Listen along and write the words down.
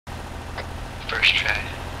First try.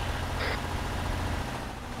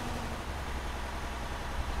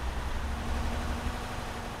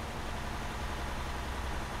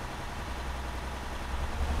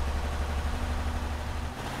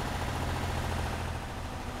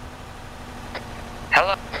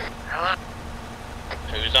 Hello? Hello?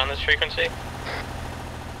 Who's on this frequency?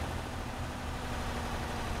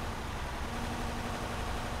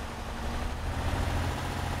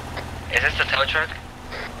 Is this the tow truck?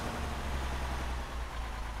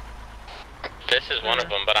 This is one of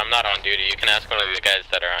them, but I'm not on duty. You can ask one of the guys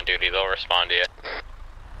that are on duty. They'll respond to you.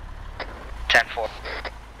 10-4.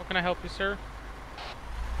 How can I help you, sir?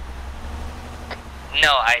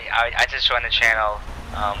 No, I just run the channel.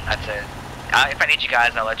 That's it. If I need you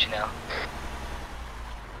guys, I'll let you know.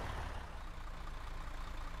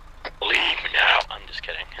 Leave now. I'm just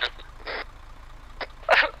kidding.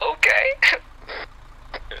 Okay.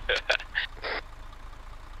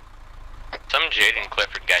 Some Jaden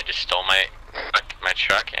Clifford guy just stole my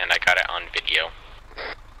truck, and I got it on video.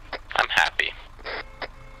 I'm happy.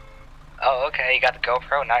 Oh, okay. You got the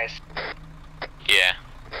GoPro. Nice. Yeah.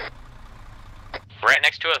 Right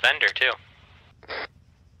next to a vendor, too.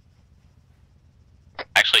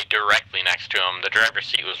 Actually, directly next to him. The driver's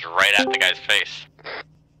seat was right at the guy's face.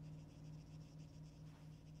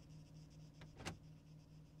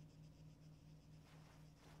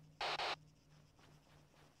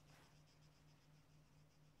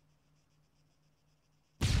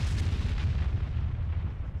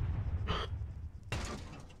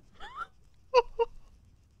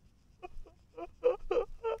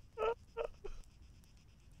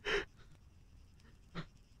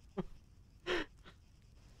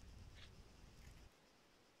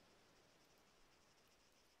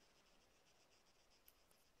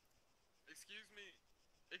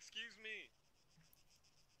 Excuse me.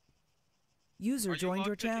 User joined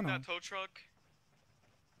your channel. That tow truck?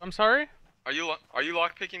 I'm sorry? Are you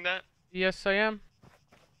lockpicking that? Yes, I am.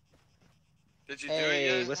 Did you do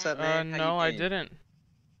it yet? What's up, man? No, I didn't.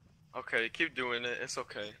 Okay, keep doing it. It's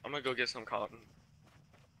okay. I'm gonna go get some cotton.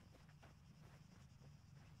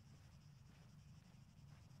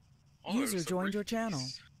 Oh, User joined your channel.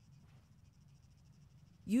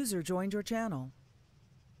 User joined your channel.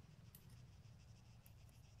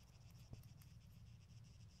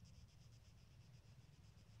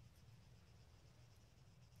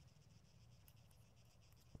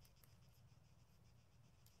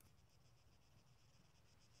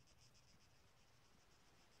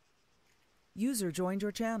 User joined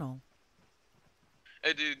your channel.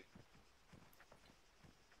 Hey, dude.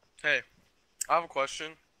 Hey, I have a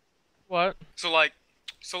question. What? So like,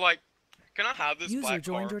 can I have this User black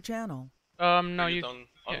joined car? your channel. No, Are you done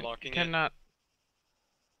unlocking cannot.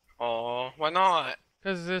 Oh, why not?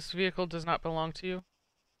 Because this vehicle does not belong to you.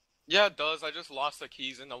 Yeah, it does. I just lost the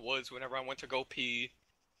keys in the woods whenever I went to go pee.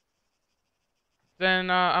 Then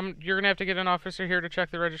you're gonna have to get an officer here to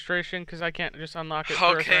check the registration because I can't just unlock it.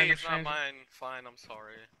 For Okay, a it's not mine. Fine, I'm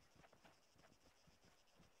sorry.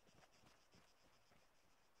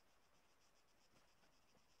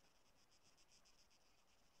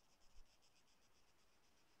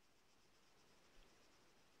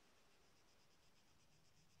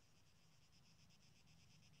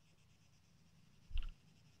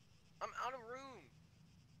 I'm out of room.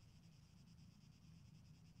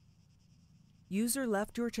 User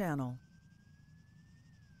left your channel.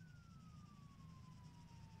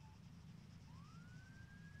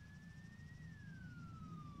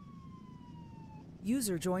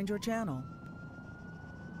 User joined your channel.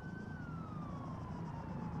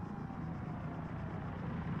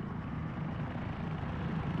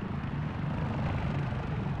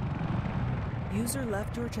 User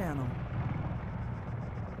left your channel.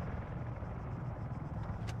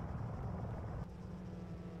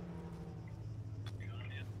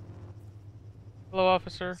 Hello,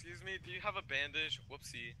 officer. Excuse me, do you have a bandage?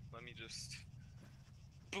 Whoopsie. Let me just...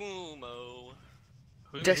 Boom-o.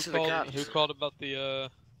 Who called about the,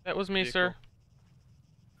 That was me, vehicle? sir.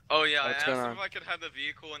 Oh yeah, What's I going asked on? him if I could have the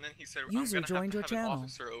vehicle, and then he said, User I'm gonna joined your have to have channel. an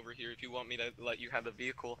officer over here if you want me to let you have the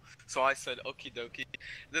vehicle. So I said, okie dokie.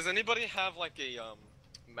 Does anybody have like a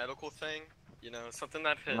medical thing? You know, something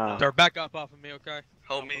that could No. Sir, back up off of me, okay?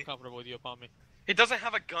 help I'm me? comfortable with you upon me. He doesn't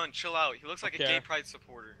have a gun, chill out. He looks like a Okay. gay pride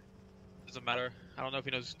supporter. Doesn't matter. I don't know if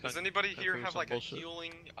he knows. Does anybody here through have some like bullshit.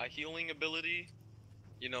 a healing ability?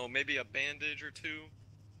 You know, maybe a bandage or two?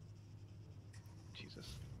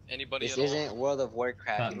 Jesus. Anybody This at all? isn't World of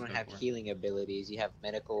Warcraft. Cotton's You don't have over. healing abilities. You have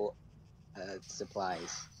medical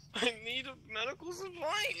supplies. I need a medical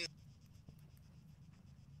supply.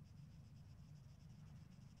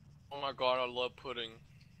 Oh my god, I love pudding.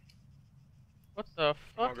 What the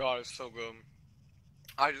Oh my fuck? god, it's so good.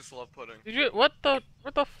 I just love pudding. Did you? Where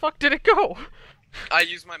the fuck did it go? I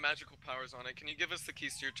use my magical powers on it. Can you give us the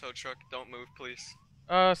keys to your tow truck? Don't move, please.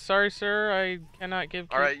 Sorry, sir. I cannot give.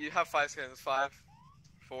 Keys. Alright, you have 5 seconds. 5,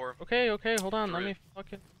 4, Okay. Hold on. Let 3. me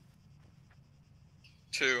fucking.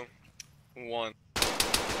 2, 1.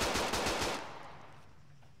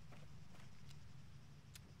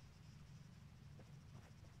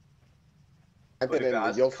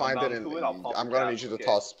 You'll find it in. I'm gonna need you to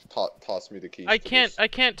toss me the keys. I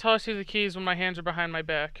can't toss you the keys when my hands are behind my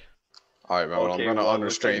back. Alright, man. Well, I'm gonna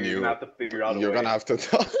unrestrain you. You're gonna have to.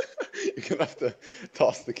 You're gonna have to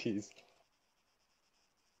toss the keys.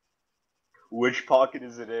 Which pocket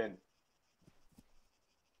is it in?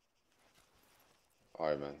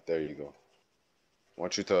 Alright, man. There you go. I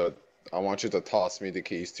want you to toss me the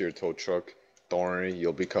keys to your tow truck. Don't worry,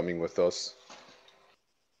 you'll be coming with us.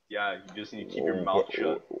 Yeah, you just need to keep your mouth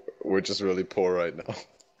shut. We're just really poor right now.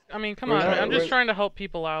 I mean, come on, man. I'm just trying to help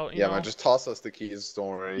people out. You know? Man, just toss us the keys. Don't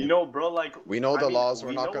worry. You know, bro, like we know the laws.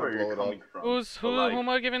 We're not gonna blow it up. Who am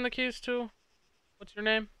I giving the keys to? What's your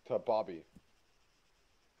name? To Bobby.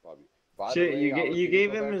 Bobby. Shit, you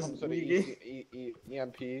gave him his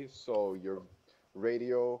EMP, so your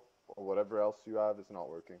radio or whatever else you have is not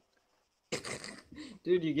working.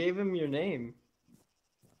 Dude, you gave him your name.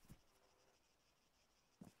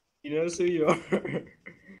 He knows who you are.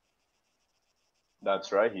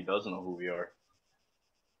 That's right, he does know who we are.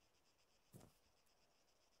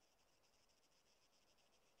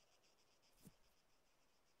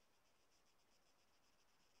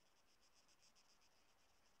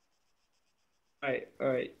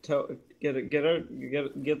 Alright, tow, get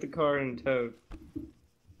the car and tow.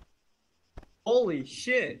 Holy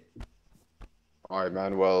shit! Alright,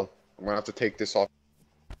 man, well, I'm gonna have to take this off.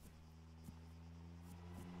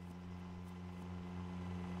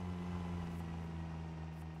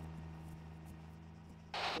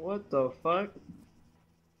 What the fuck?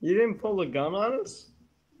 You didn't pull a gun on us?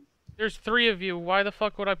 There's 3 of you. Why the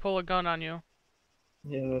fuck would I pull a gun on you?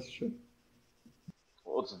 Yeah, that's true.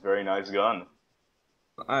 Well, it's a very nice gun.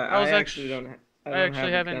 I actually don't. I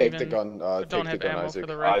actually haven't Take even. the gun. Don't Take have the gun, ammo Isaac. for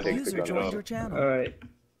the rifle. User joined your channel. All right.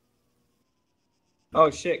 Oh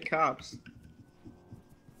shit, cops.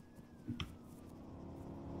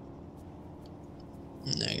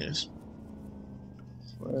 Negatives.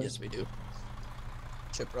 Yes, we do.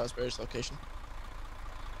 Chip Raspberry's location.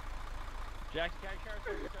 Jack, vehicle,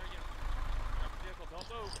 don't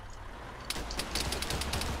move.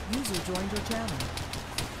 User joined your channel.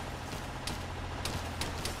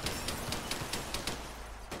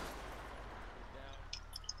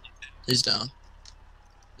 He's down.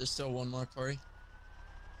 There's still one more, Corey.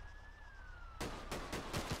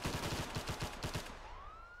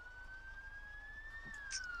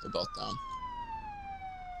 They're both down.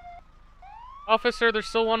 Officer, there's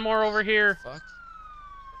still one more over here. Fuck.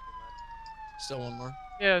 Still one more.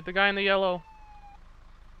 Yeah, the guy in the yellow.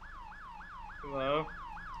 Hello?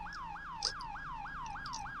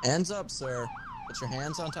 Hands up, sir. Put your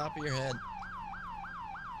hands on top of your head.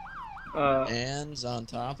 Hands on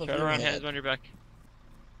top of Turn your around, head. hands on your back.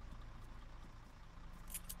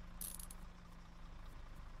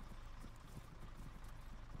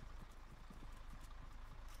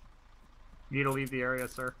 You need to leave the area,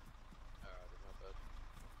 sir.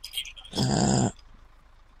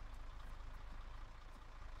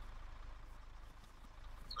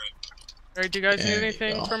 Alright, do you guys need There you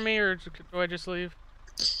anything go. from me, or do I just leave?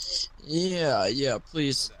 Yeah,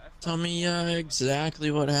 please. Tell me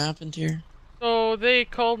exactly what happened here. So, they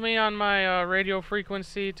called me on my radio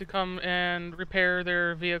frequency to come and repair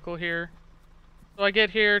their vehicle here. So I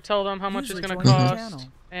get here, tell them how much it's gonna cost,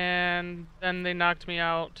 and then they knocked me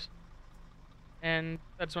out. And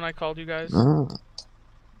that's when I called you guys. Oh.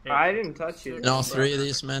 I didn't touch you. And all 3 of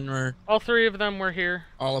these men were All 3 of them were here.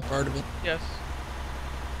 all a part of it? Yes.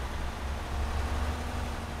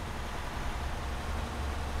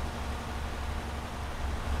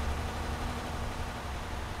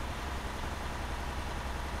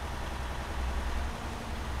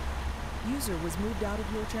 User was moved out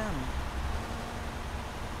of your channel.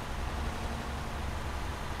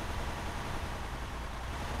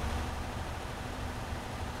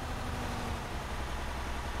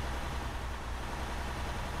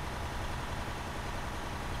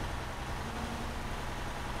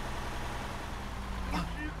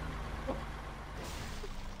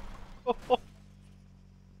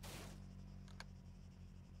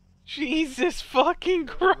 Jesus fucking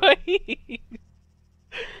Christ!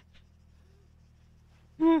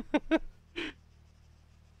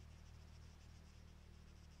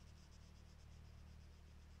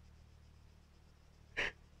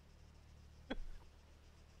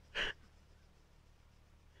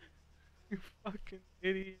 You fucking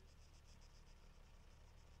idiot.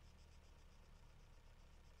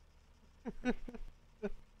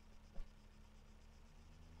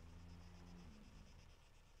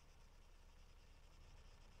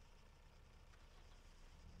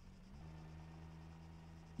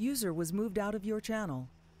 User was moved out of your channel.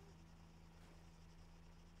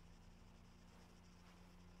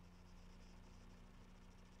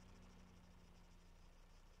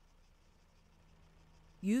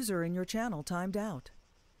 User in your channel timed out.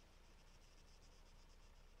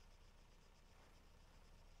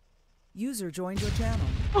 User joined your channel.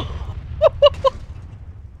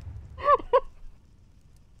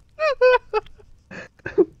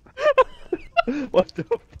 What the